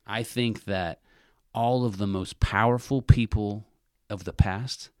I think that all of the most powerful people of the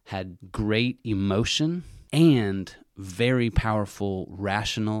past had great emotion and very powerful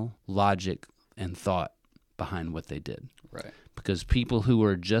rational logic and thought behind what they did. Right. Because people who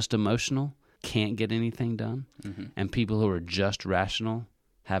are just emotional can't get anything done, and people who are just rational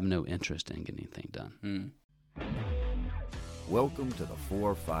have no interest in getting anything done. Welcome to the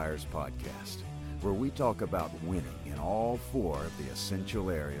Four Fires Podcast, where we talk about winning in all four of the essential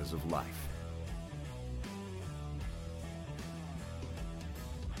areas of life.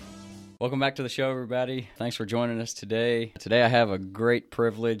 Welcome back to the show, everybody. Thanks for joining us today. Today I have a great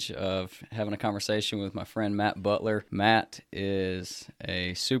privilege of having a conversation with my friend Matt Butler. Matt is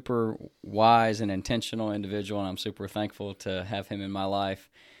a super wise and intentional individual, and I'm super thankful to have him in my life.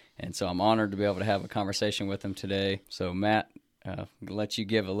 And so I'm honored to be able to have a conversation with him today. So Matt, I'll let you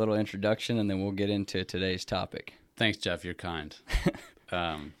give a little introduction, and then we'll get into today's topic. Thanks, Jeff. You're kind.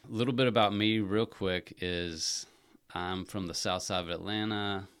 A little bit about me real quick is I'm from the south side of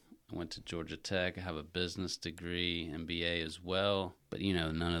Atlanta. I went to Georgia Tech. I have a business degree, MBA as well. But,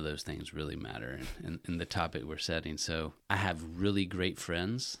 none of those things really matter in the topic we're setting. So I have really great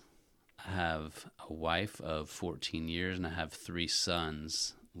friends. I have a wife of 14 years, and I have 3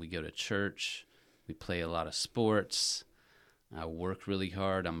 sons. We go to church. We play a lot of sports. I work really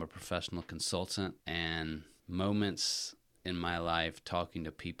hard. I'm a professional consultant. And moments in my life talking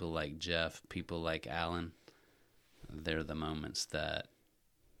to people like Jeff, people like Alan, they're the moments that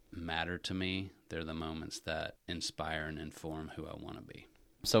matter to me. They're the moments that inspire and inform who I want to be.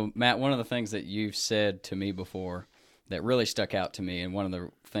 So, Matt, one of the things that you've said to me before that really stuck out to me, and one of the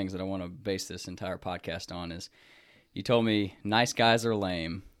things that I want to base this entire podcast on, is you told me, nice guys are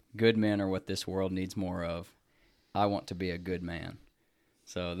lame, good men are what this world needs more of. I want to be a good man.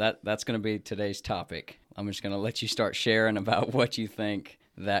 So that's going to be today's topic. I'm just going to let you start sharing about what you think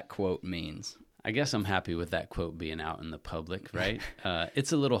that quote means. I guess I'm happy with that quote being out in the public, right?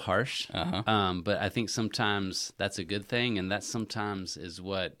 It's a little harsh, but I think sometimes that's a good thing, and that sometimes is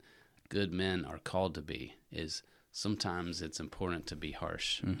what good men are called to be, is sometimes it's important to be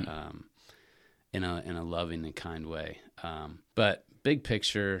harsh in a loving and kind way. But big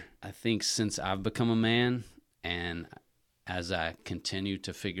picture, I think since I've become a man, and as I continue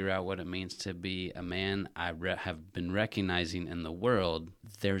to figure out what it means to be a man, I have been recognizing in the world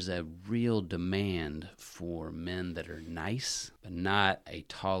there's a real demand for men that are nice, but not a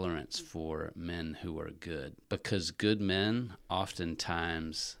tolerance for men who are good. Because good men,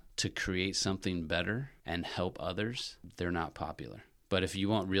 oftentimes, to create something better and help others, they're not popular. But if you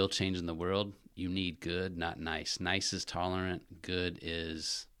want real change in the world, you need good, not nice. Nice is tolerant, good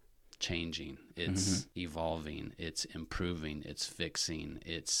is changing, it's evolving, it's improving, it's fixing,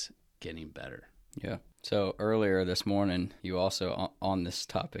 it's getting better. Yeah. So earlier this morning, you also, on this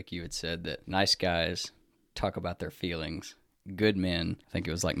topic, you had said that nice guys talk about their feelings. Good men, I think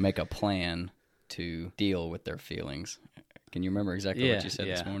it was like make a plan to deal with their feelings. Can you remember exactly what you said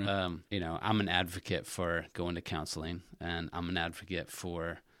this morning? I'm an advocate for going to counseling, and I'm an advocate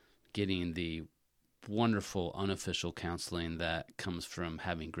for getting the wonderful unofficial counseling that comes from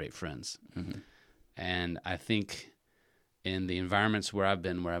having great friends. And I think in the environments where I've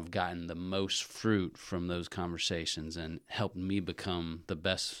been, where I've gotten the most fruit from those conversations and helped me become the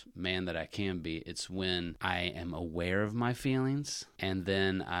best man that I can be, it's when I am aware of my feelings, and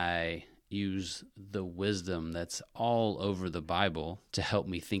then I use the wisdom that's all over the Bible to help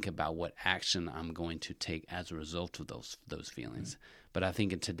me think about what action I'm going to take as a result of those feelings. But I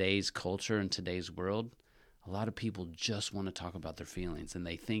think in today's culture, in today's world, a lot of people just want to talk about their feelings, and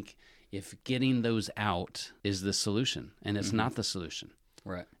they think if getting those out is the solution, and it's not the solution.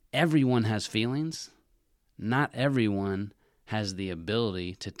 Right. Everyone has feelings. Not everyone has the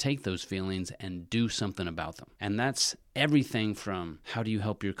ability to take those feelings and do something about them. And that's everything from how do you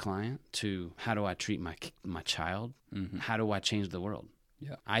help your client to how do I treat my child? How do I change the world?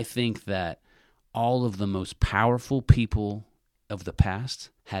 Yeah. I think that all of the most powerful people of the past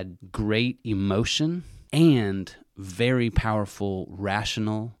had great emotion and very powerful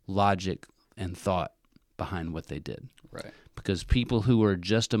rational logic and thought behind what they did. Right. Because people who are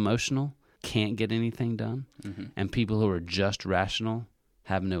just emotional can't get anything done, and people who are just rational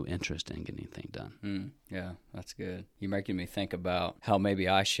have no interest in getting anything done. Yeah, that's good. You're making me think about how maybe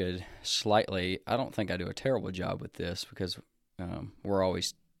I should slightly, I don't think I do a terrible job with this because we're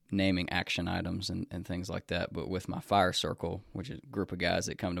always naming action items and things like that. But with my fire circle, which is a group of guys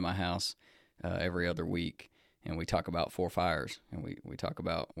that come to my house every other week, and we talk about 4 fires, and we talk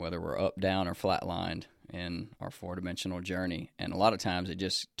about whether we're up, down, or flatlined in our 4-dimensional journey. And a lot of times it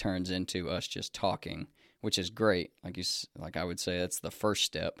just turns into us just talking which is great. Like I would say that's the first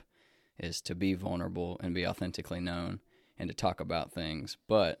step, is to be vulnerable and be authentically known and to talk about things.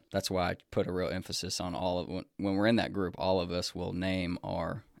 But that's why I put a real emphasis on when we're in that group, all of us will name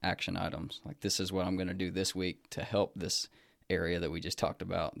our action items. Like, this is what I'm going to do this week to help this area that we just talked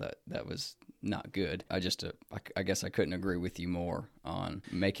about that was not good. I guess I couldn't agree with you more on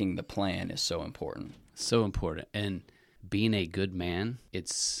making the plan is so important. So important. And being a good man,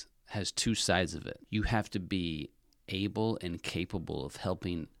 has two sides of it. You have to be able and capable of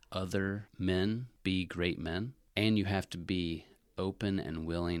helping other men be great men, and you have to be open and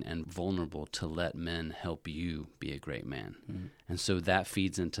willing and vulnerable to let men help you be a great man. Mm-hmm. And so that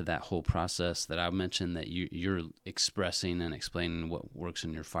feeds into that whole process that I mentioned that you're expressing and explaining what works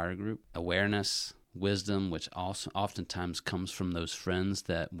in your fire group. Awareness, wisdom, which also oftentimes comes from those friends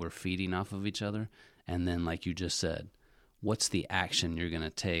that we're feeding off of each other. And then, like you just said, what's the action you're going to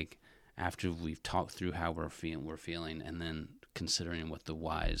take after we've talked through how we're feeling, and then considering what the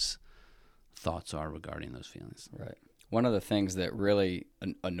wise thoughts are regarding those feelings. Right. One of the things that really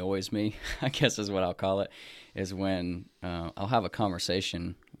annoys me, I guess is what I'll call it, is when I'll have a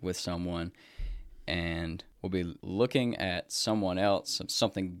conversation with someone and we'll be looking at someone else,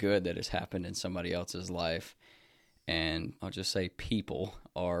 something good that has happened in somebody else's life, and I'll just say people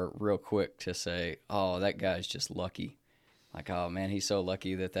are real quick to say, oh, that guy's just lucky. Like, oh, man, he's so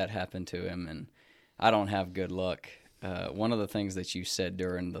lucky that happened to him, and I don't have good luck. One of the things that you said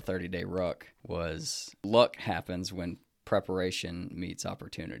during the 30-day ruck was luck happens when preparation meets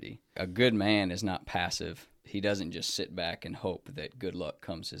opportunity. A good man is not passive. He doesn't just sit back and hope that good luck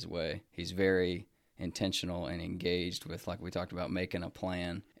comes his way. He's very intentional and engaged with, like we talked about, making a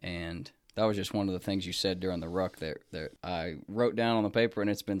plan. And that was just one of the things you said during the ruck that I wrote down on the paper, and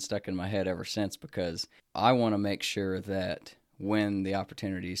it's been stuck in my head ever since, because I want to make sure that when the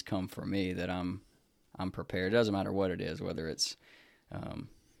opportunities come for me that I'm prepared. It doesn't matter what it is, whether it's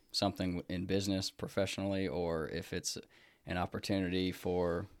something in business professionally, or if it's an opportunity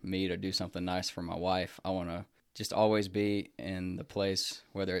for me to do something nice for my wife. I want to just always be in the place,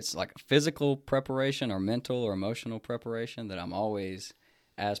 whether it's like physical preparation or mental or emotional preparation, that I'm always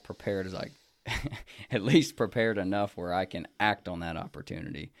as prepared as at least prepared enough where I can act on that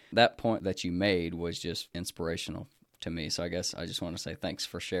opportunity. That point that you made was just inspirational to me. So I guess I just want to say thanks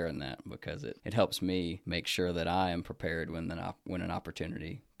for sharing that, because it helps me make sure that I am prepared when an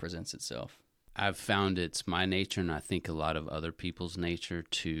opportunity presents itself. I've found it's my nature, and I think a lot of other people's nature,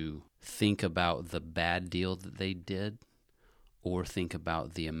 to think about the bad deal that they did or think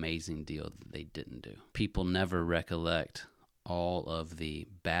about the amazing deal that they didn't do. People never recollect all of the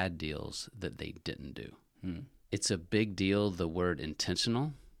bad deals that they didn't do. It's a big deal, the word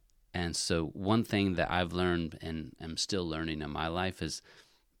intentional. And so one thing that I've learned and am still learning in my life is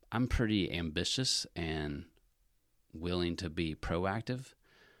I'm pretty ambitious and willing to be proactive,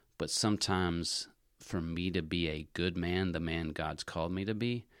 but sometimes for me to be a good man, the man God's called me to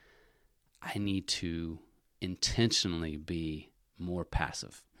be, I need to intentionally be more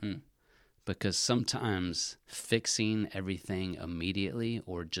passive. Because sometimes fixing everything immediately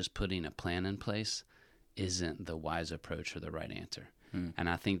or just putting a plan in place isn't the wise approach or the right answer. And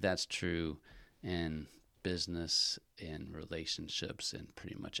I think that's true in business, in relationships, in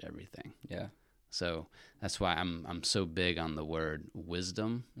pretty much everything. Yeah. So that's why I'm so big on the word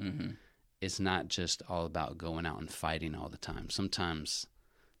wisdom. It's not just all about going out and fighting all the time. Sometimes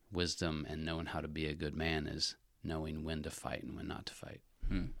wisdom and knowing how to be a good man is knowing when to fight and when not to fight.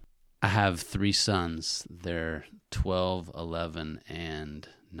 I have 3 sons. They're 12, 11, and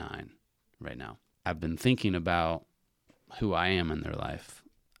 9 right now. I've been thinking about who I am in their life.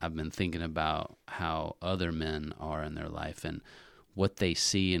 I've been thinking about how other men are in their life and what they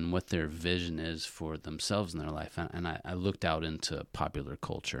see and what their vision is for themselves in their life. And I looked out into popular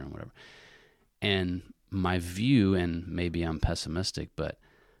culture and whatever. And my view, and maybe I'm pessimistic, but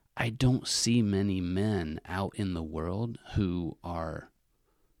I don't see many men out in the world who are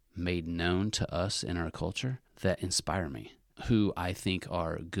made known to us in our culture that inspire me, who I think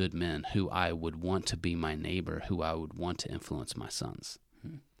are good men, who I would want to be my neighbor, who I would want to influence my sons.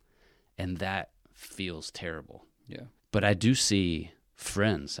 And that feels terrible. Yeah. But I do see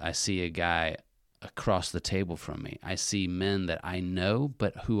friends. I see a guy across the table from me. I see men that I know,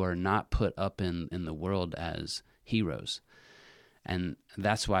 but who are not put up in the world as heroes. And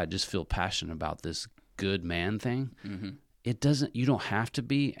that's why I just feel passionate about this good man thing. You don't have to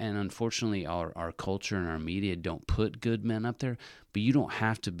be, and unfortunately our culture and our media don't put good men up there, but you don't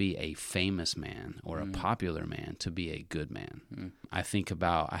have to be a famous man or a popular man to be a good man. I think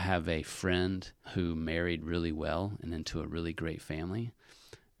about, I have a friend who married really well and into a really great family,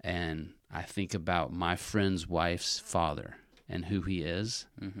 And I think about my friend's wife's father and who he is.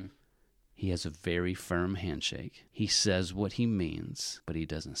 Mm-hmm. He has a very firm handshake. He says what he means, but he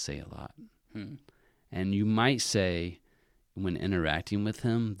doesn't say a lot. And you might say, when interacting with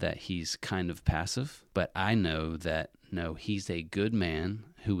him, that he's kind of passive, but I know that, no, he's a good man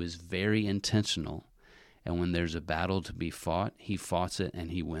who is very intentional, and when there's a battle to be fought, he fights it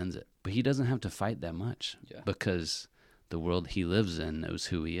and he wins it. But he doesn't have to fight that much because the world he lives in knows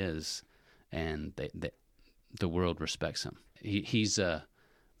who he is, and the world respects him. He's a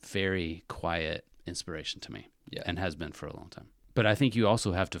very quiet inspiration to me, and has been for a long time. But I think you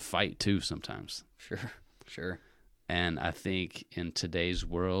also have to fight too sometimes. Sure. And I think in today's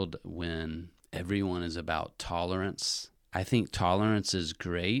world, when everyone is about tolerance, I think tolerance is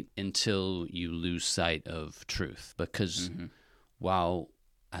great until you lose sight of truth. Because while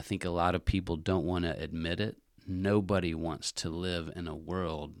I think a lot of people don't want to admit it, nobody wants to live in a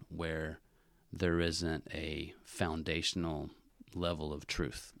world where there isn't a foundational level of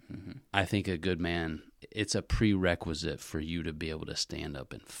truth. I think a good man, it's a prerequisite for you to be able to stand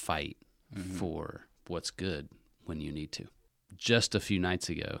up and fight for what's good when you need to. Just a few nights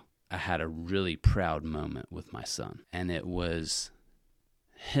ago, I had a really proud moment with my son, and it was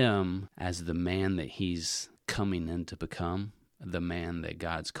him as the man that he's coming in to become, the man that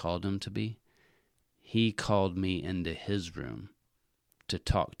God's called him to be. He called me into his room to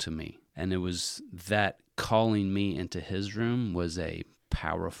talk to me, and it was that calling me into his room was a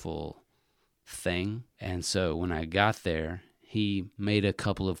powerful thing. And so when I got there, he made a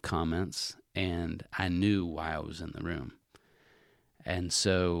couple of comments, and I knew why I was in the room. And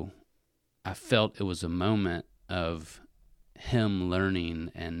so I felt it was a moment of him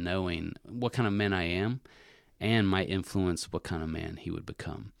learning and knowing what kind of man I am and might influence what kind of man he would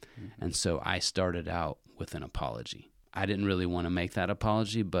become. And so I started out with an apology. I didn't really want to make that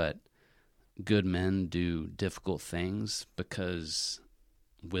apology, but good men do difficult things because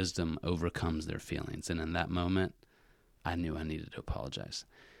wisdom overcomes their feelings. And in that moment, I knew I needed to apologize.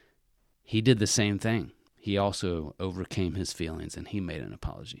 He did the same thing. He also overcame his feelings and he made an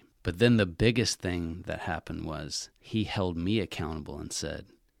apology. But then the biggest thing that happened was he held me accountable and said,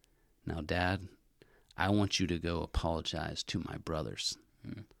 "Now, Dad, I want you to go apologize to my brothers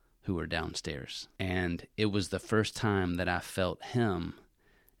who are downstairs." And it was the first time that I felt him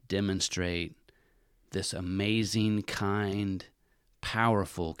demonstrate this amazing, kind,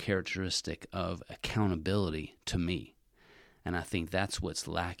 powerful characteristic of accountability to me. And I think that's what's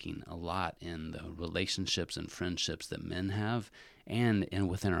lacking a lot in the relationships and friendships that men have, and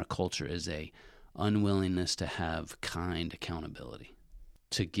within our culture, is a unwillingness to have kind accountability,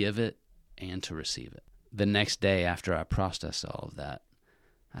 to give it and to receive it. The next day after I processed all of that,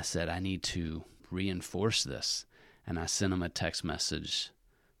 I said, I need to reinforce this. And I sent him a text message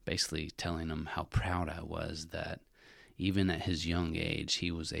basically telling him how proud I was that even at his young age, he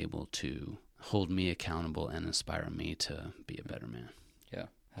was able to hold me accountable and inspire me to be a better man. Yeah,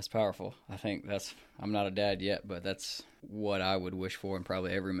 that's powerful. I think I'm not a dad yet, but that's what I would wish for, and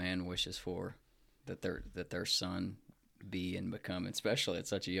probably every man wishes for, that their son be and become, especially at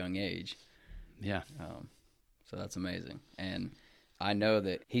such a young age. Yeah. So that's amazing. And I know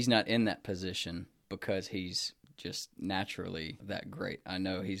that he's not in that position because he's just naturally that great. I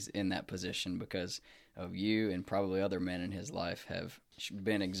know he's in that position because of you, and probably other men in his life have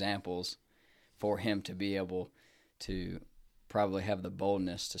been examples for him to be able to probably have the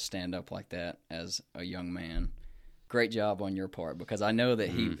boldness to stand up like that as a young man. Great job on your part, because I know that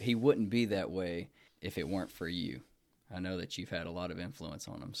he wouldn't be that way if it weren't for you. I know that you've had a lot of influence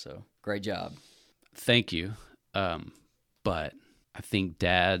on him, so great job. Thank you. But I think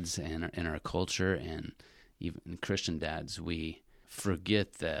dads in our culture, and even Christian dads, we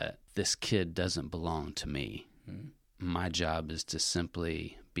forget that this kid doesn't belong to me. My job is to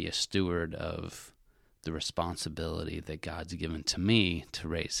simply be a steward of the responsibility that God's given to me to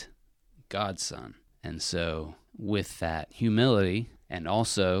raise God's son. And so with that humility, and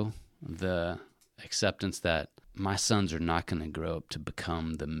also the acceptance that my sons are not going to grow up to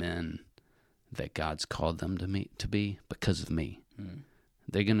become the men that God's called them to be because of me.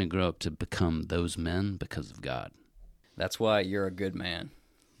 They're going to grow up to become those men because of God. That's why you're a good man,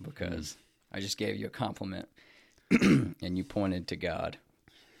 because I just gave you a compliment and you pointed to God.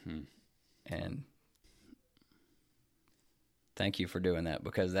 And thank you for doing that,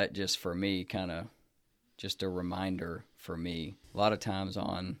 because that just, for me, kind of just a reminder for me. A lot of times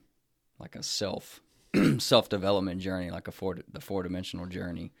on like a self-development journey, like the four-dimensional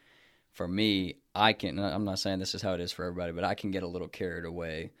journey, for me, I'm not saying this is how it is for everybody, but I can get a little carried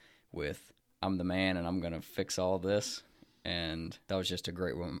away with, I'm the man and I'm going to fix all this. And that was just a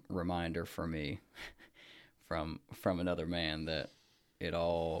great reminder for me from another man that it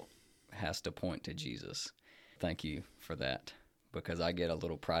all has to point to Jesus. Thank you for that, because I get a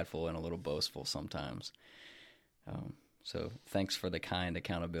little prideful and a little boastful sometimes. So thanks for the kind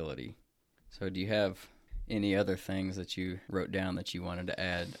accountability. So do you have any other things that you wrote down that you wanted to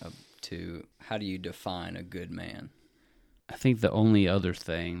add to how do you define a good man? I think the only other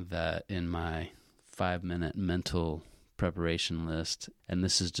thing that in my 5-minute mental preparation list, and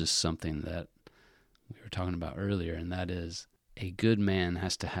this is just something that we were talking about earlier, and that is a good man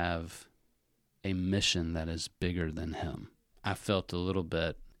has to have a mission that is bigger than him. I felt a little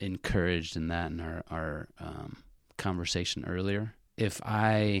bit encouraged in that in our conversation earlier. If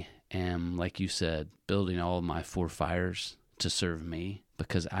I am, like you said, building all of my 4 fires to serve me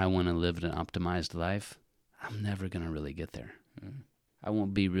because I want to live an optimized life, I'm never going to really get there. I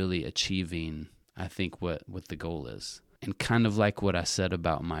won't be really achieving, I think, what the goal is. And kind of like what I said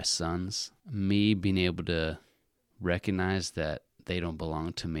about my sons, me being able to recognize that they don't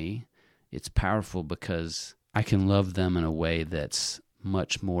belong to me, it's powerful because I can love them in a way that's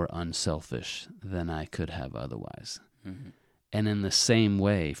much more unselfish than I could have otherwise. Mm-hmm. And in the same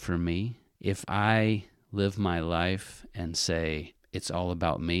way, for me, if I live my life and say it's all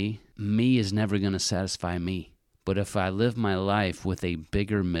about me, me is never going to satisfy me. But if I live my life with a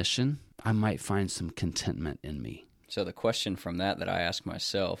bigger mission, I might find some contentment in me. So the question from that I ask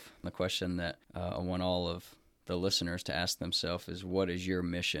myself, the question that I want all of the listeners to ask themselves is, what is your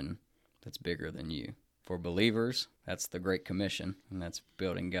mission that's bigger than you? For believers, that's the Great Commission, and that's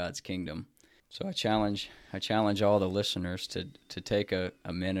building God's kingdom. So I challenge all the listeners to take a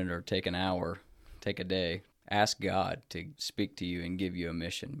minute or take an hour, take a day, ask God to speak to you and give you a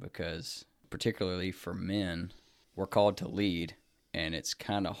mission, because particularly for men, we're called to lead, and it's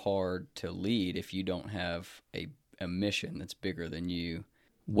kind of hard to lead if you don't have a mission that's bigger than you.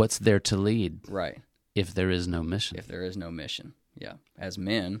 What's there to lead? Right. If there is no mission. If there is no mission, yeah. As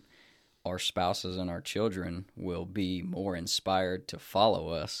men, our spouses and our children will be more inspired to follow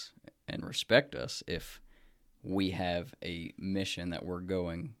us and respect us if we have a mission that we're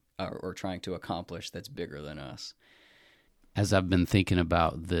going or trying to accomplish that's bigger than us. As I've been thinking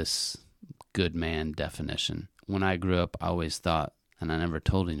about this good man definition, when I grew up, I always thought, and I never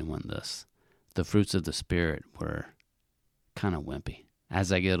told anyone this, the fruits of the Spirit were kind of wimpy.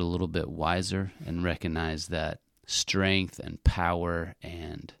 As I get a little bit wiser and recognize that strength and power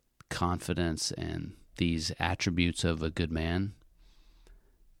and confidence and these attributes of a good man,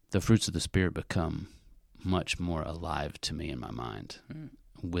 the fruits of the Spirit become much more alive to me in my mind.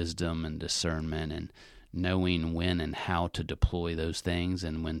 Wisdom and discernment and knowing when and how to deploy those things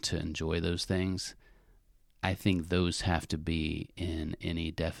and when to enjoy those things. I think those have to be in any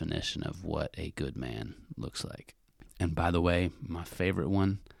definition of what a good man looks like. And by the way, my favorite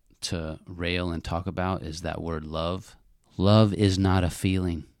one to rail and talk about is that word love. Love is not a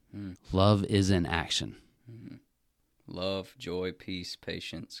feeling. Love is an action. Love, joy, peace,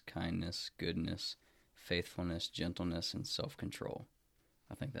 patience, kindness, goodness, faithfulness, gentleness, and self-control.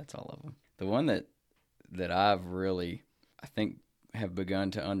 I think that's all of them. The one that I've really, I think, have begun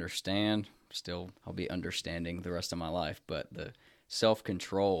to understand, still I'll be understanding the rest of my life, but the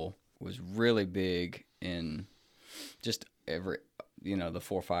self-control was really big in just the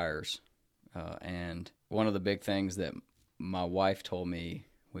 4 fires. And one of the big things that my wife told me,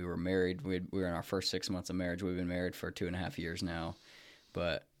 we were married, we were in our first 6 months of marriage. We've been married for 2.5 years now,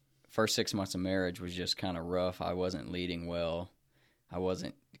 but first 6 months of marriage was just kind of rough. I wasn't leading well.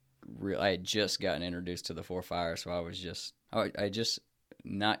 I had just gotten introduced to the 4 fires, so I just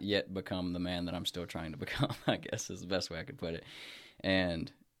not yet become the man that I'm still trying to become, I guess is the best way I could put it. And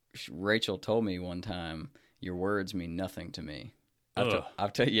Rachel told me one time, your words mean nothing to me. I've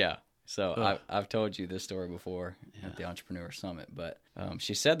told you this story before at the Entrepreneur Summit, but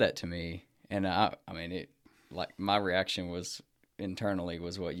she said that to me, and my reaction was internally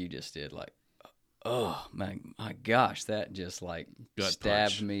was what you just did, like, oh my gosh, that just like gut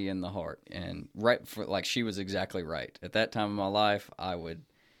stabbed punch me in the heart. And she was exactly right. At that time in my life, I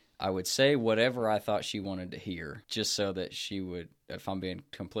would say whatever I thought she wanted to hear, just so that she would, if I'm being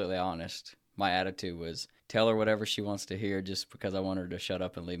completely honest, my attitude was tell her whatever she wants to hear just because I want her to shut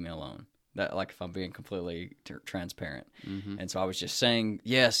up and leave me alone. That, like, if I'm being completely transparent. Mm-hmm. And so I was just saying,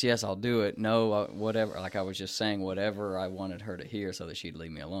 yes, I'll do it. No, whatever. Like, I was just saying whatever I wanted her to hear so that she'd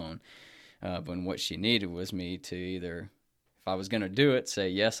leave me alone. But what she needed was me to either, if I was going to do it, say,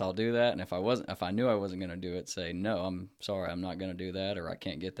 yes, I'll do that. And if I knew I wasn't going to do it, say, no, I'm sorry, I'm not going to do that, or I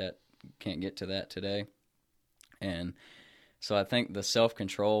can't get to that today. And so I think the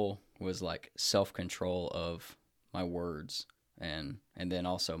self-control was like self-control of my words and then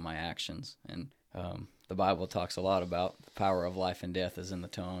also my actions. And the Bible talks a lot about the power of life and death is in the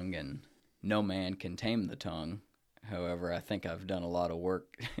tongue, and no man can tame the tongue. However, I think I've done a lot of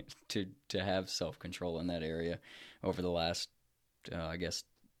work to have self-control in that area over the last,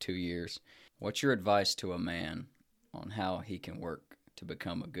 2 years. What's your advice to a man on how he can work to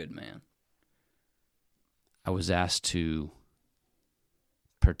become a good man? I was asked to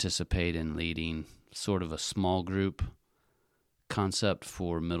participate in leading sort of a small group concept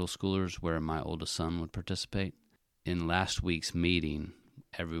for middle schoolers where my oldest son would participate. In last week's meeting,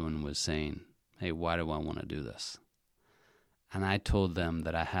 everyone was saying, hey, why do I want to do this? And I told them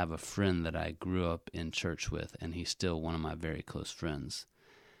that I have a friend that I grew up in church with, and he's still one of my very close friends.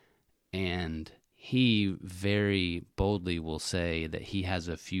 And he very boldly will say that he has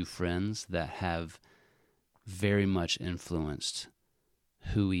a few friends that have very much influenced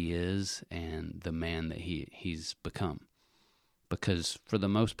who he is and the man that he's become. Because for the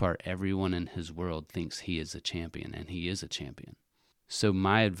most part, everyone in his world thinks he is a champion, and he is a champion. So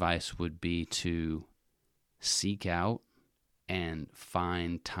my advice would be to seek out and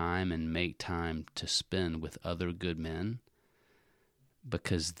find time and make time to spend with other good men,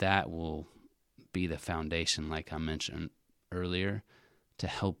 because that will be the foundation, like I mentioned earlier, to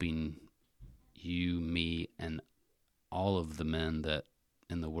helping you, me, and all of the men that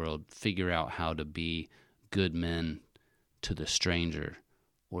in the world figure out how to be good men to the stranger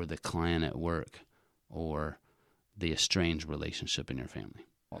or the client at work or the estranged relationship in your family.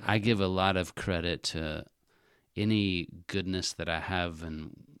 I give a lot of credit to any goodness that I have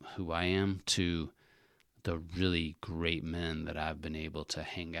and who I am to the really great men that I've been able to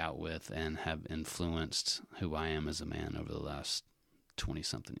hang out with and have influenced who I am as a man over the last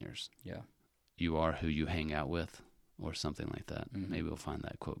 20-something years. Yeah. You are who you hang out with, or something like that. Mm-hmm. Maybe we'll find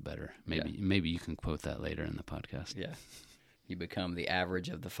that quote better. Maybe you can quote that later in the podcast. Yeah. You become the average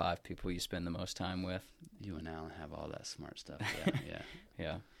of the 5 people you spend the most time with. You and Alan have all that smart stuff. Yeah.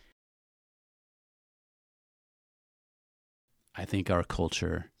 Yeah. I think our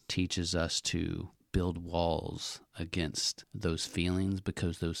culture teaches us to build walls against those feelings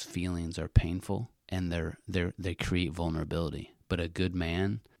because those feelings are painful and they create vulnerability. But a good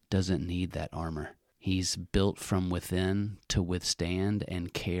man doesn't need that armor. He's built from within to withstand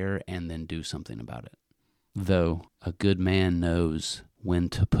and care and then do something about it. Though a good man knows when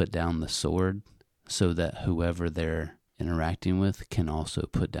to put down the sword so that whoever they're interacting with can also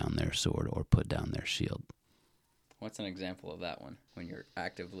put down their sword or put down their shield. What's an example of that one? When you're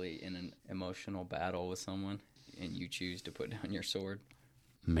actively in an emotional battle with someone and you choose to put down your sword?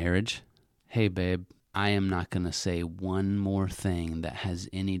 Marriage. Hey, babe, I am not going to say one more thing that has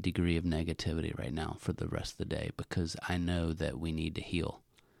any degree of negativity right now for the rest of the day because I know that we need to heal.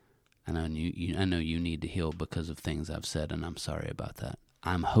 I know you need to heal because of things I've said, and I'm sorry about that.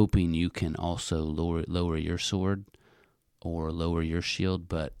 I'm hoping you can also lower your sword or lower your shield,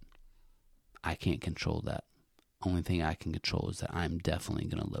 but I can't control that. Only thing I can control is that I'm definitely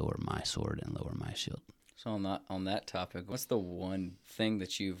going to lower my sword and lower my shield. So on that topic, what's the one thing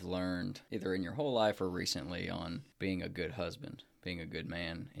that you've learned, either in your whole life or recently, on being a good husband, being a good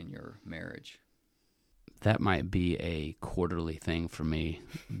man in your marriage? That might be a quarterly thing for me,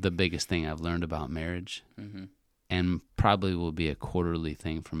 the biggest thing I've learned about marriage, and probably will be a quarterly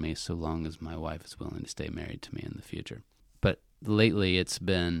thing for me so long as my wife is willing to stay married to me in the future. But lately it's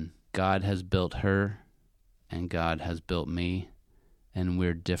been God has built her and God has built me, and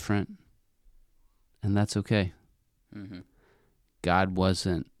we're different, and that's okay. Mm-hmm. God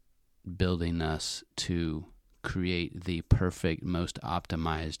wasn't building us to create the perfect, most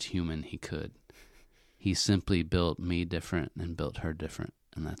optimized human he could. He simply built me different and built her different,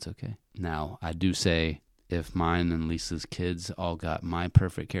 and that's okay. Now, I do say if mine and Lisa's kids all got my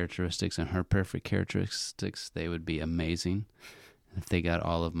perfect characteristics and her perfect characteristics, they would be amazing. If they got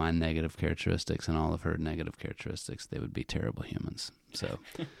all of my negative characteristics and all of her negative characteristics, they would be terrible humans. So,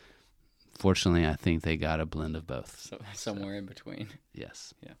 fortunately, I think they got a blend of both. So somewhere in between.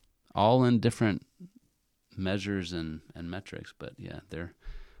 Yes. Yeah. All in different measures and metrics, but yeah, they're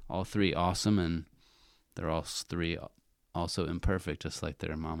all three awesome, and they're all three also imperfect, just like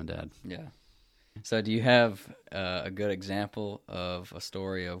their mom and dad. Yeah. So do you have a good example of a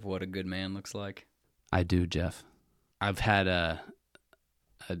story of what a good man looks like? I do, Jeff. I've had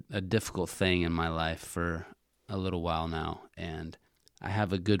a difficult thing in my life for a little while now, and I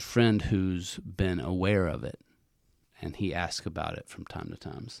have a good friend who's been aware of it, and he asks about it from time to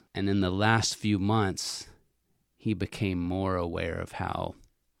time. And in the last few months, he became more aware of how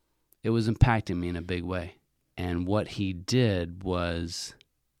it was impacting me in a big way. And what he did was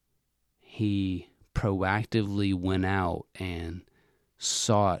he proactively went out and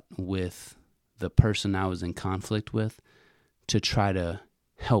sought with the person I was in conflict with to try to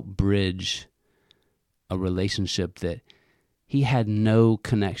help bridge a relationship that he had no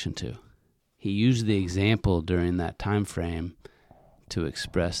connection to. He used the example during that time frame to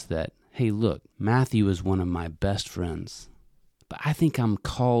express that, hey, look, Matthew is one of my best friends, but I think I'm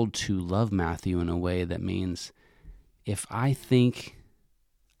called to love Matthew in a way that means if I think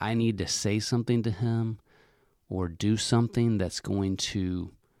I need to say something to him or do something that's going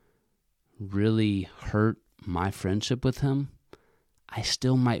to really hurt my friendship with him, I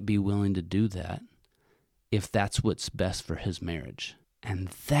still might be willing to do that if that's what's best for his marriage. And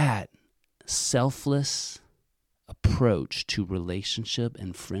that selfless approach to relationship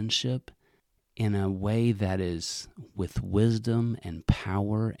and friendship in a way that is with wisdom and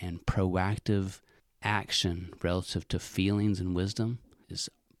power and proactive action relative to feelings and wisdom is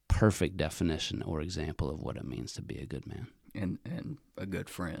perfect definition or example of what it means to be a good man. And a good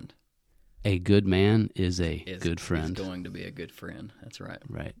friend. A good man is good friend. Is going to be a good friend. That's right.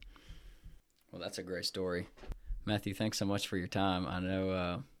 Right. Well, that's a great story. Matthew, thanks so much for your time. I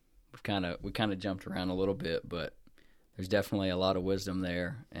know we kind of jumped around a little bit, but there's definitely a lot of wisdom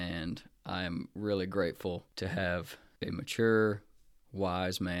there, and I am really grateful to have a mature,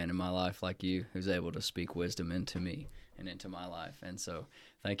 wise man in my life like you who's able to speak wisdom into me and into my life. And so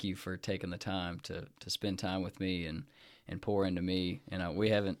thank you for taking the time to spend time with me and pour into me. And we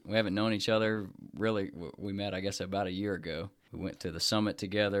haven't known each other really. We met, I guess, about a year ago. We went to the summit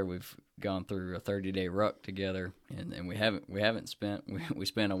together. We've gone through a 30-day ruck together, and we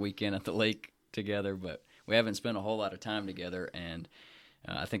spent a weekend at the lake together, but we haven't spent a whole lot of time together. And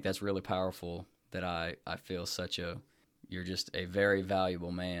I think that's really powerful. That I feel you're just a very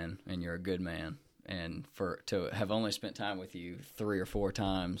valuable man, and you're a good man. And to have only spent time with you 3 or 4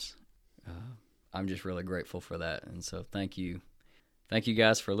 times, I'm just really grateful for that. And so thank you. Thank you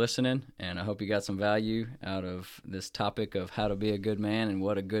guys for listening, and I hope you got some value out of this topic of how to be a good man and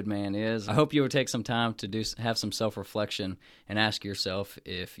what a good man is. I hope you will take some time to have some self-reflection and ask yourself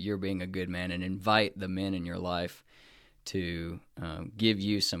if you're being a good man, and invite the men in your life to give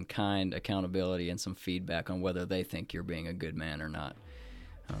you some kind accountability and some feedback on whether they think you're being a good man or not.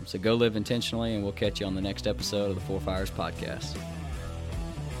 So go live intentionally, and we'll catch you on the next episode of the Four Fires Podcast.